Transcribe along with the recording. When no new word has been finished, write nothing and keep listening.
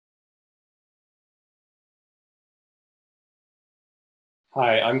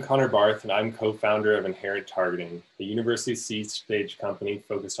Hi, I'm Connor Barth, and I'm co-founder of Inherent Targeting, a university seed-stage company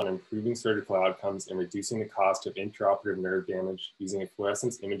focused on improving surgical outcomes and reducing the cost of intraoperative nerve damage using a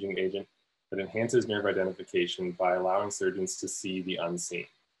fluorescence imaging agent that enhances nerve identification by allowing surgeons to see the unseen.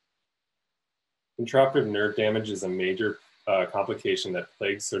 Intraoperative nerve damage is a major complication that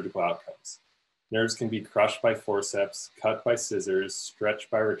plagues surgical outcomes. Nerves can be crushed by forceps, cut by scissors,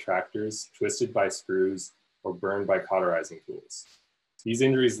 stretched by retractors, twisted by screws, or burned by cauterizing tools. These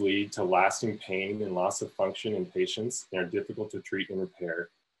injuries lead to lasting pain and loss of function in patients and are difficult to treat and repair,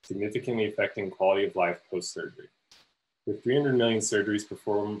 significantly affecting quality of life post-surgery. With 300 million surgeries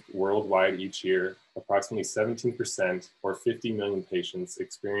performed worldwide each year, approximately 17% or 50 million patients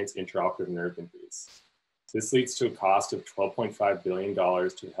experience intraoperative nerve injuries. This leads to a cost of $12.5 billion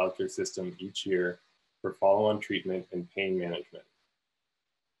to the healthcare system each year for follow-on treatment and pain management.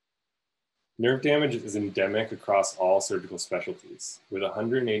 Nerve damage is endemic across all surgical specialties, with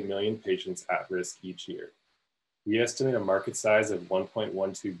 108 million patients at risk each year. We estimate a market size of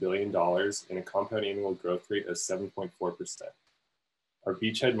 $1.12 billion and a compound annual growth rate of 7.4%. Our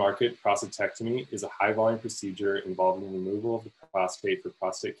beachhead market, prostatectomy, is a high-volume procedure involving removal of the prostate for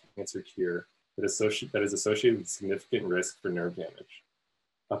prostate cancer cure that is associated with significant risk for nerve damage.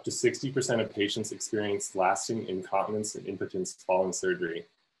 Up to 60% of patients experience lasting incontinence and impotence following surgery,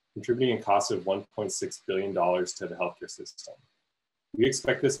 contributing a cost of $1.6 billion to the healthcare system. We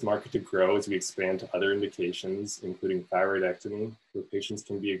expect this market to grow as we expand to other indications, including thyroidectomy, where patients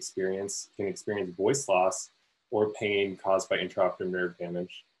can experience voice loss or pain caused by intraoperative nerve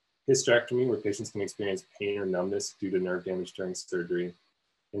damage, hysterectomy, where patients can experience pain or numbness due to nerve damage during surgery,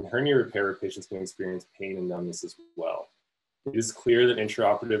 and hernia repair, where patients can experience pain and numbness as well. It is clear that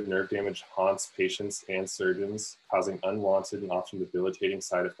intraoperative nerve damage haunts patients and surgeons, causing unwanted and often debilitating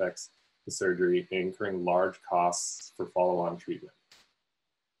side effects to surgery and incurring large costs for follow-on treatment.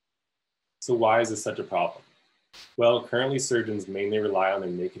 So why is this such a problem? Well, currently surgeons mainly rely on their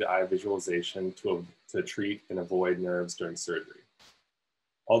naked eye visualization to treat and avoid nerves during surgery.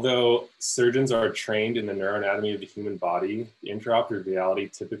 Although surgeons are trained in the neuroanatomy of the human body, the intraoperative reality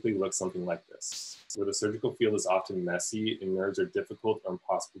typically looks something like this, where the surgical field is often messy and nerves are difficult or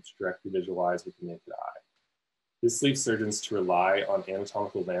impossible to directly visualize with the naked eye. This leaves surgeons to rely on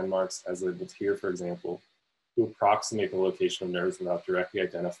anatomical landmarks, as labeled here, for example, to approximate the location of nerves without directly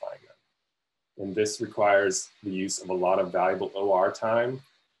identifying them. And this requires the use of a lot of valuable OR time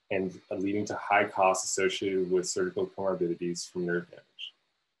and leading to high costs associated with surgical comorbidities from nerve damage.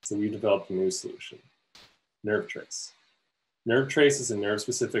 So we developed a new solution, NerveTrace. NerveTrace is a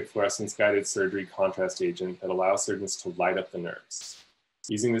nerve-specific fluorescence-guided surgery contrast agent that allows surgeons to light up the nerves.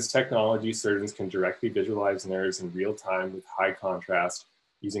 Using this technology, surgeons can directly visualize nerves in real time with high contrast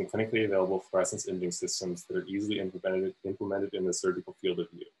using clinically available fluorescence imaging systems that are easily implemented in the surgical field of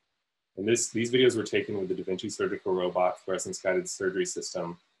view. And these videos were taken with the Da Vinci surgical robot fluorescence-guided surgery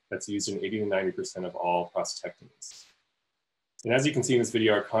system that's used in 80 to 90% of all prostatectomies. And as you can see in this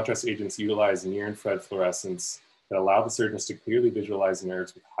video, our contrast agents utilize near-infrared fluorescence that allow the surgeons to clearly visualize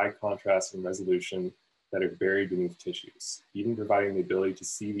nerves with high contrast and resolution that are buried beneath tissues, even providing the ability to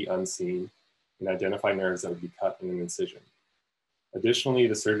see the unseen and identify nerves that would be cut in an incision. Additionally,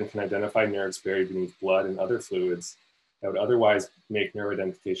 the surgeon can identify nerves buried beneath blood and other fluids that would otherwise make nerve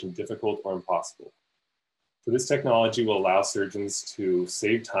identification difficult or impossible. So this technology will allow surgeons to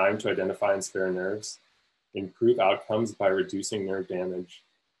save time to identify and spare nerves, improve outcomes by reducing nerve damage,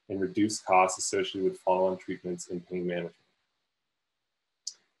 and reduce costs associated with follow-on treatments and pain management.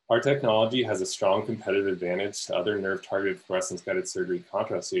 Our technology has a strong competitive advantage to other nerve-targeted fluorescence-guided surgery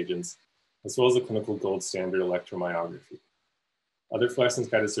contrast agents, as well as the clinical gold standard electromyography. Other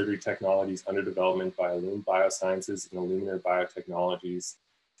fluorescence-guided surgery technologies under development by Illumina Biosciences and Illumina Biotechnologies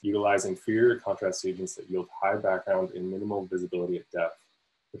utilize inferior contrast agents that yield high background and minimal visibility at depth,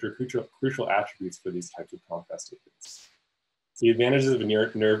 which are crucial attributes for these types of contrast agents. The advantages of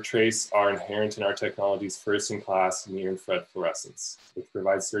NerveTrace are inherent in our technology's first-in-class near-infrared fluorescence, which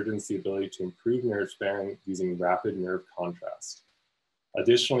provides surgeons the ability to improve nerve sparing using rapid nerve contrast.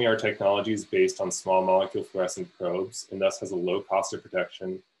 Additionally, our technology is based on small molecule fluorescent probes and thus has a low cost of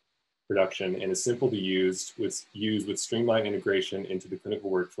production and is simple to use with streamlined integration into the clinical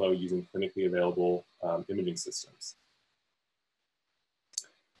workflow using clinically available imaging systems.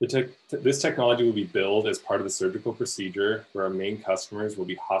 This technology will be billed as part of the surgical procedure, where our main customers will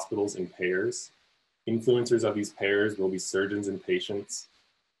be hospitals and payers. Influencers of these payers will be surgeons and patients,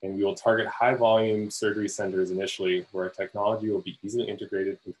 and we will target high volume surgery centers initially, where our technology will be easily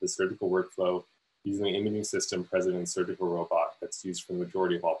integrated into the surgical workflow using the imaging system present in the surgical robot that's used for the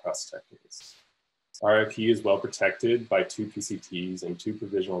majority of all prostatectomies. Our IP is well protected by 2 PCTs and 2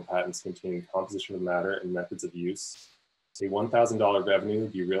 provisional patents containing composition of matter and methods of use. A $1,000 revenue will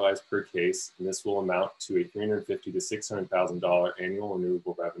be realized per case, and this will amount to a $350,000 to $600,000 annual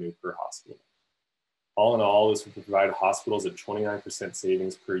renewable revenue per hospital. All in all, this will provide hospitals a 29%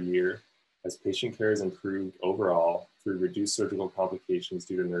 savings per year as patient care is improved overall through reduced surgical complications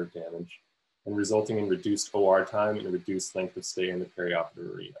due to nerve damage, and resulting in reduced OR time and a reduced length of stay in the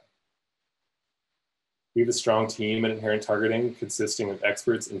perioperative arena. We have a strong team at Inherent Targeting consisting of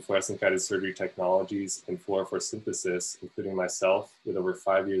experts in fluorescent-guided surgery technologies and fluorophore including myself with over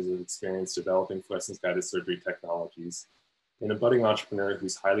 5 years of experience developing fluorescence-guided surgery technologies, and a budding entrepreneur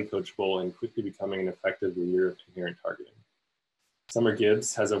who's highly coachable and quickly becoming an effective leader of Inherent Targeting. Summer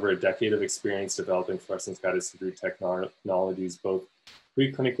Gibbs has over a decade of experience developing fluorescence-guided surgery technologies both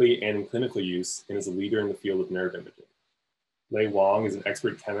preclinically and in clinical use, and is a leader in the field of nerve imaging. Lei Wong is an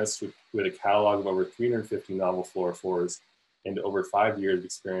expert chemist with a catalog of over 350 novel fluorophores and over 5 years of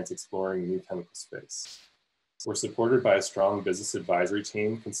experience exploring new chemical space. We're supported by a strong business advisory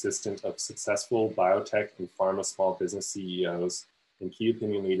team consistent of successful biotech and pharma small business CEOs and key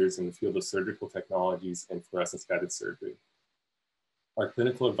opinion leaders in the field of surgical technologies and fluorescence-guided surgery. Our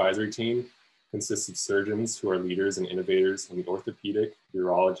clinical advisory team consists of surgeons who are leaders and innovators in the orthopedic,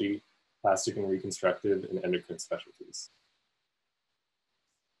 urology, plastic and reconstructive, and endocrine specialties.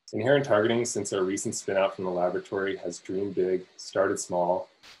 Inherent Targeting, since our recent spin out from the laboratory, has dreamed big, started small,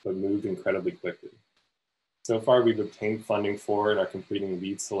 but moved incredibly quickly. So far, we've obtained funding for and are completing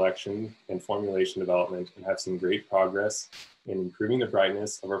lead selection and formulation development and have seen great progress in improving the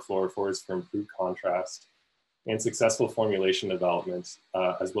brightness of our fluorophores for improved contrast and successful formulation development,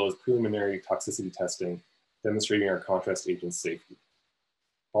 as well as preliminary toxicity testing, demonstrating our contrast agent's safety.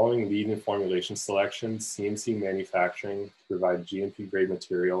 Following lead and formulation selection, CMC manufacturing to provide GMP-grade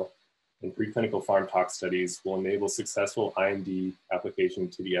material and preclinical farm tox studies will enable successful IND application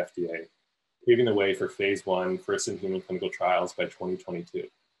to the FDA, paving the way for phase 1 first-in-human clinical trials by 2022.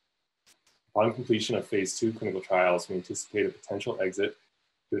 Upon completion of phase 2 clinical trials, we anticipate a potential exit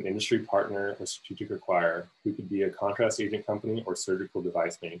to an industry partner or strategic acquirer who could be a contrast agent company or surgical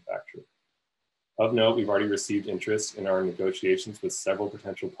device manufacturer. Of note, we've already received interest in our negotiations with several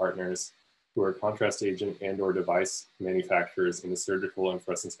potential partners who are contrast agent and/or device manufacturers in the surgical and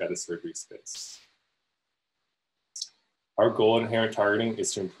fluorescence-guided surgery space. Our goal in Inherent Targeting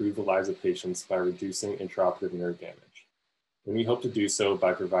is to improve the lives of patients by reducing intraoperative nerve damage. And we hope to do so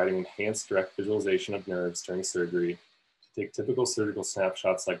by providing enhanced direct visualization of nerves during surgery to take typical surgical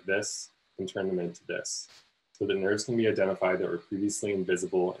snapshots like this and turn them into this, so that nerves can be identified that were previously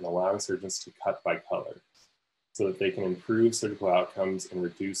invisible and allowing surgeons to cut by color so that they can improve surgical outcomes and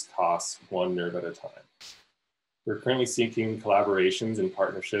reduce costs one nerve at a time. We're currently seeking collaborations and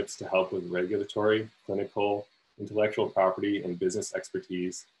partnerships to help with regulatory, clinical, intellectual property, and business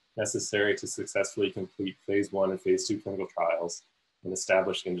expertise necessary to successfully complete phase 1 and phase 2 clinical trials and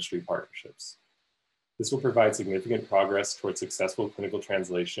establish industry partnerships. This will provide significant progress towards successful clinical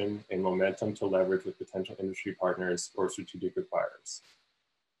translation and momentum to leverage with potential industry partners or strategic acquirers.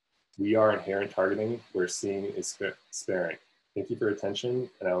 We are Inherent Targeting, where seeing is sparing. Thank you for your attention,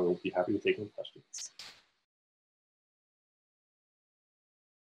 and I will be happy to take any questions.